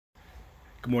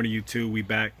Good morning, YouTube. We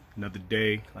back another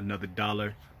day, another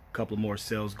dollar, a couple more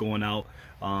sales going out.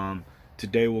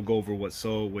 Today we'll go over what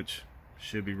sold, which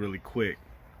should be really quick.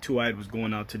 2 items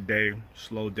going out today.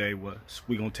 Slow day.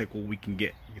 We gonna take what we can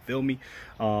get. You feel me?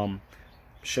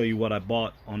 Show you what I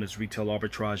bought on this retail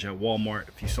arbitrage at Walmart.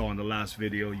 If you saw in the last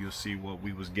video, you'll see what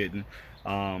we was getting.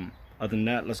 Other than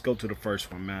that, let's go to the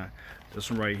first one, man.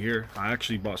 This one right here. I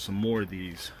actually bought some more of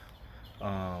these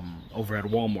over at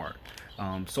Walmart.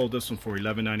 Sold this one for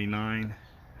 $11.99.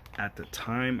 At the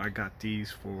time, I got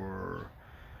these for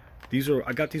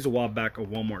I got these a while back at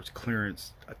Walmart's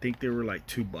clearance. I think they were like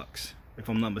 $2, if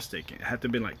I'm not mistaken. It had to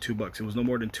have been like $2. It was no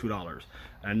more than $2.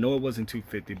 I know it wasn't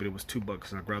 $2.50, but it was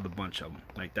 $2. I grabbed a bunch of them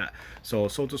like that. So I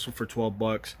sold this one for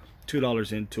 $12,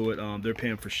 $2 into it. They're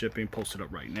paying for shipping. Posted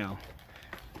up right now.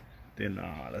 Then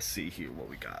let's see here what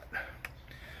we got.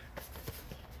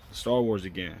 Star Wars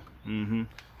again.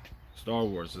 Star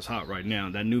Wars is hot right now.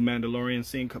 That new Mandalorian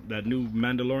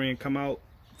come out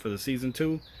for the season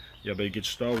 2. Y'all better get your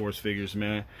Star Wars figures,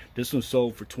 man. This one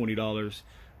sold for $20.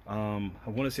 I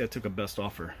want to say I took a best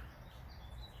offer.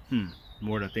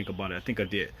 More than I think about it. I think I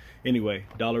did. Anyway,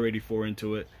 $1.84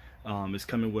 into it. It's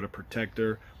coming with a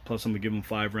protector. Plus, I'm gonna give him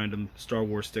 5 random Star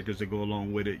Wars stickers that go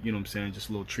along with it. You know what I'm saying? Just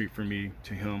a little treat for me,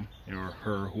 to him or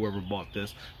her, whoever bought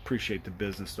this. Appreciate the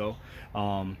business though.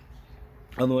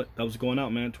 I know that was going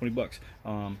out, man. $20.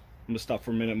 I'm gonna stop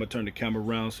for a minute. I'm gonna turn the camera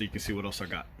around so you can see what else I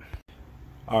got.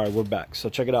 All right, we're back. So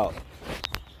check it out.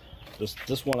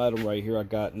 This one item right here I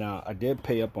got. Now I did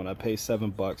pay up on. I paid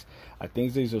 $7. I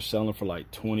think these are selling for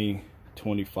like 20,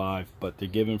 25, but they're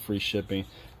giving free shipping.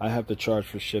 I have to charge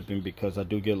for shipping because I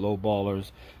do get low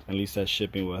ballers. At least that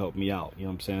shipping will help me out. You know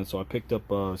what I'm saying? So I picked up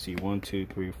let's see, 1, 2,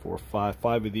 3, 4,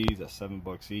 5 of these at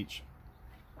 $7 each.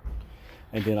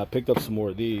 And then I picked up some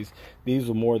more of these. These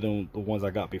were more than the ones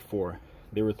I got before.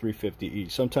 They were $3.50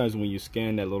 each. Sometimes when you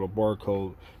scan that little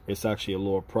barcode, it's actually a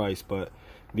lower price, but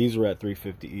these were at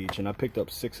 $3.50 each. And I picked up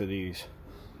 6 of these.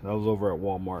 That was over at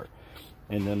Walmart.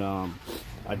 And then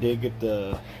I did get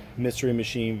the mystery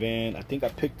machine van. I think I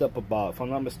picked up about, if I'm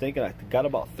not mistaken, I got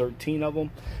about 13 of them.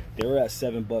 They were at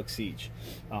 $7 each.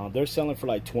 They're selling for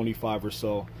like 25 or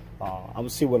so. I'm gonna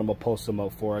see what I'm gonna post them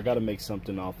up for. I gotta make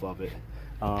something off of it.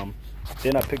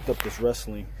 Then I picked up this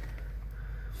wrestling.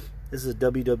 This is a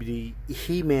WWE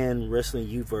He-Man Wrestling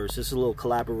U-verse. This is a little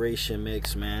collaboration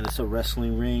mix, man. It's a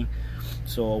wrestling ring.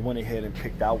 So I went ahead and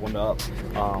picked that one up.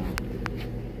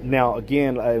 Now,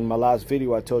 again, in my last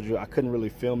video, I told you I couldn't really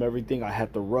film everything. I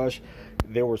had to rush.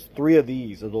 There was 3 of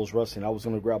those wrestling. I was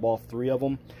going to grab all 3 of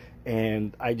them.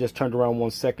 And I just turned around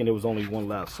 1 second. There was only 1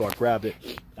 left. So I grabbed it.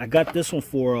 I got this one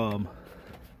for...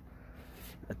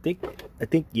 I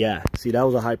think yeah, see, that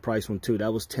was a high price one too.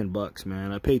 That was $10,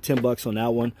 man. I paid $10 on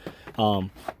that one. I'm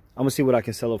gonna see what I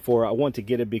can sell it for. I wanted to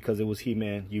get it because it was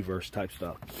He-Man U-verse type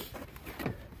stuff.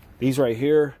 These right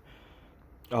here,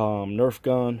 Nerf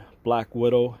gun, Black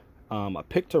Widow. I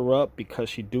picked her up because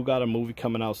she do got a movie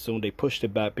coming out soon. They pushed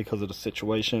it back because of the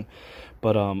situation,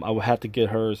 but I would have to get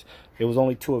hers. It was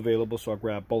only 2 available, so I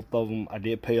grabbed both of them. I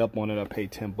did pay up on it. I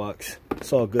paid $10.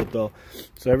 It's all good though.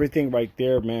 So everything right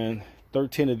there, man.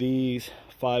 13 of these,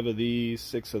 5 of these,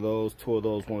 6 of those, 2 of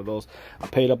those, 1 of those. I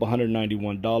paid up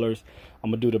 $191.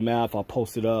 I'm gonna do the math. I'll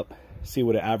post it up, see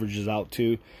what it averages out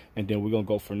to, and then we're gonna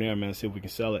go from there, man. See if we can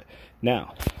sell it.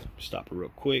 Now, stop it real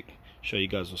quick. Show you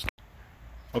guys what's.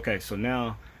 Okay, so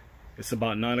now it's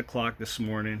about 9 o'clock this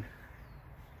morning,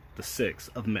 the 6th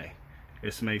of May.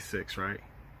 It's May 6th, right?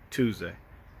 Tuesday.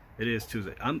 It is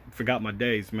Tuesday. I forgot my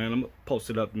days, man. I'm gonna post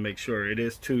it up and make sure. It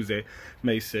is Tuesday,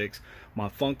 May 6th. My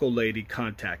Funko lady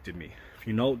contacted me. If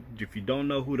you don't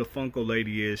know who the Funko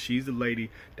lady is, she's the lady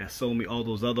that sold me all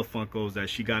those other Funkos that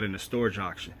she got in the storage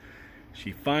auction.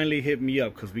 She finally hit me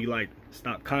up because we like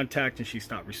stopped contacting. She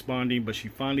stopped responding, but she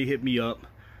finally hit me up.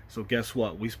 So guess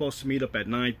what? We supposed to meet up at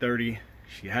 9:30.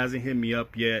 She hasn't hit me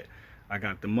up yet. I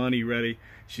got the money ready.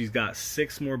 She's got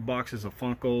 6 more boxes of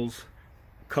Funkos.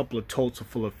 Couple of totes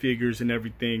full of figures and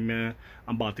everything, man.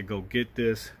 I'm about to go get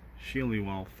this. She only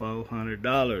want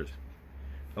 $400.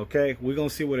 Okay, we're gonna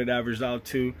see what it averages out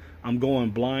to. I'm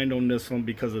going blind on this one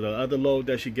because of the other load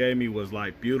that she gave me was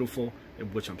like beautiful,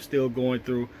 which I'm still going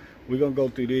through. We're gonna go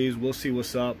through these. We'll see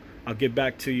what's up. I'll get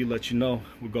back to you, let you know.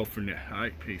 We'll go from there. All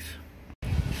right, peace.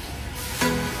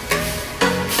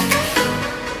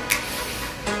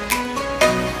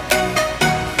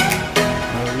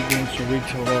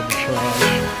 Retail arbitrage.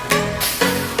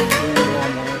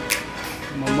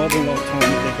 My mother-in-law told me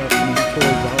they got some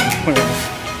toys out.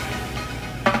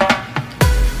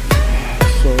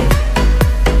 So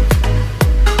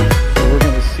we're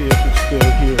gonna see if it's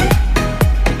still here.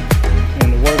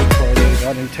 And the worst part is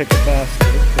I didn't check the basket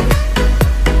because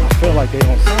I feel like they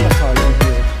don't sanitize in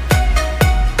here.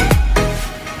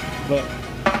 But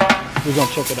we're gonna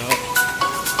check it out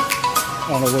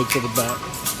on the way to the back.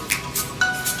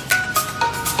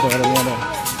 So I don't wanna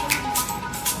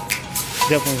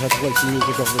definitely have to play some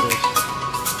music over this.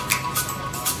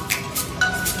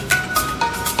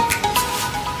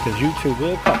 Cause YouTube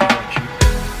will copyright you.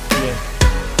 Yeah.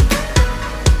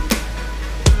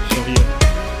 So yeah.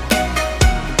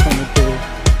 Coming through.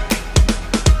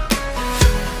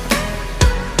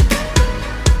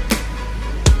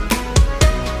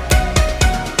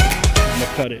 I'm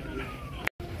gonna cut it.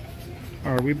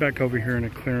 Alright, we back over here in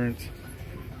the clearance.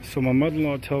 So my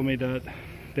mother-in-law told me that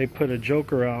they put a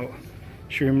Joker out.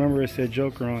 She remembered it said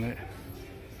Joker on it.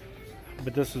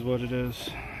 But this is what it is.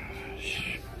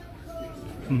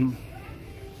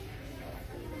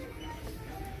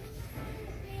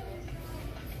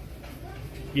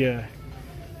 Yeah,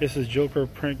 this is Joker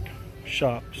Print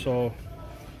Shop. So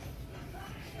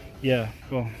yeah,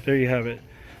 well, there you have it.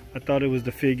 I thought it was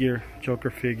the figure, Joker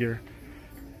figure,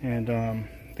 and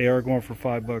they are going for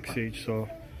 $5 each, so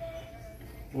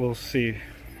we'll see.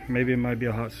 Maybe it might be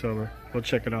a hot seller. We'll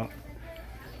check it out.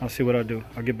 I'll see what I do.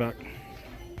 I'll get back.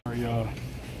 All right, y'all,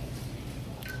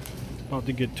 about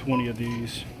to get 20 of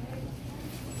these.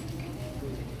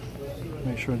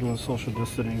 Make sure I'm doing social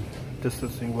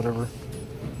distancing, whatever.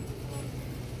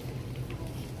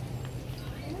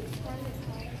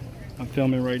 I'm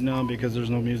filming right now because there's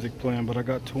no music playing, but I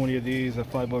got 20 of these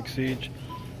at $5 each.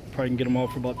 Probably can get them all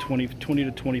for about 20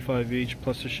 to 25 each,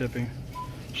 plus the shipping.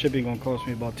 Shipping gonna cost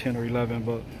me about 10 or 11,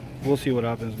 but we'll see what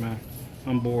happens, man.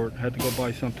 I'm bored. I had to go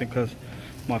buy something because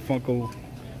my Funko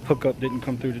hookup didn't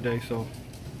come through today, so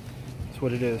that's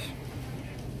what it is.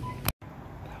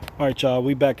 All right, y'all,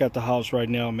 we back at the house right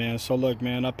now, man. So look,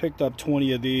 man, I picked up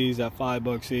 20 of these at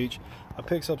 $5 each. I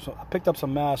picked up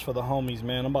some masks for the homies,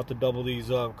 man. I'm about to double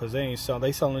these up because they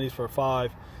selling these for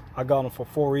 $5. I got them for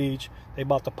 $4 each. They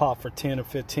about to pop for 10 or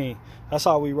 15. That's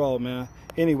how we roll, man.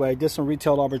 Anyway, did some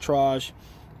retail arbitrage.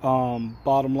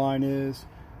 Bottom line is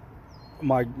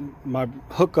my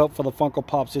hookup for the Funko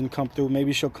Pops didn't come through.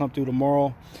 Maybe she'll come through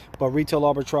tomorrow. But retail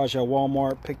arbitrage at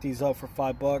Walmart, picked these up for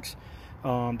 $5.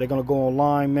 They're gonna go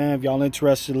online, man. If y'all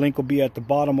interested, the link will be at the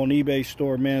bottom on eBay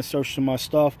store, man. Search for my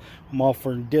stuff. I'm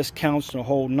offering discounts the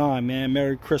whole 9, man.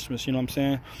 Merry Christmas, you know what I'm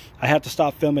saying? I had to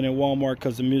stop filming in Walmart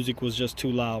because the music was just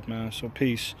too loud, man. So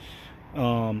peace.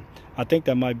 I think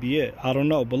that might be it. I don't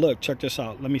know, but look, check this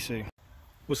out. Let me see.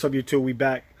 What's up, YouTube? We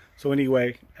back. So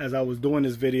anyway, as I was doing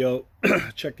this video,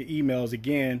 check the emails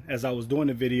again as I was doing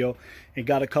the video and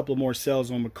got a couple more sales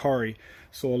on MERCARI.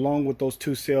 So along with those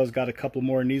 2 sales, got a couple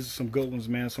more, and these are some good ones,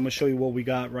 man. So I'm gonna show you what we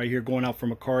got right here going out for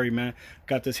MERCARI, man.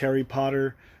 Got this Harry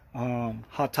Potter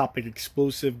Hot Topic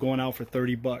exclusive going out for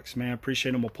 $30, man.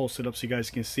 Appreciate them. I'll post it up so you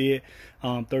guys can see it.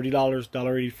 $30,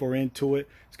 $1.84 into it.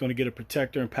 It's gonna get a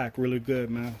protector and pack really good,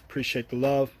 man. Appreciate the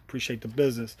love, appreciate the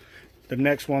business. The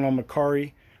next one on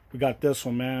MERCARI, we got this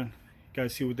one, man. You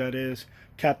guys see what that is?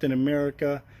 Captain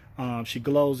America. She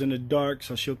glows in the dark,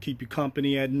 so she'll keep you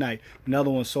company at night.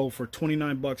 Another one sold for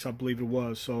 $29, I believe it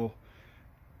was. So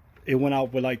it went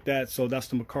out with like that. So that's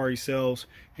the MERCARI sales.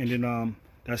 And then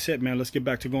that's it, man. Let's get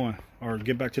back to going, or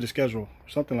get back to the schedule,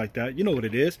 something like that. You know what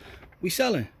it is. We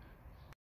selling.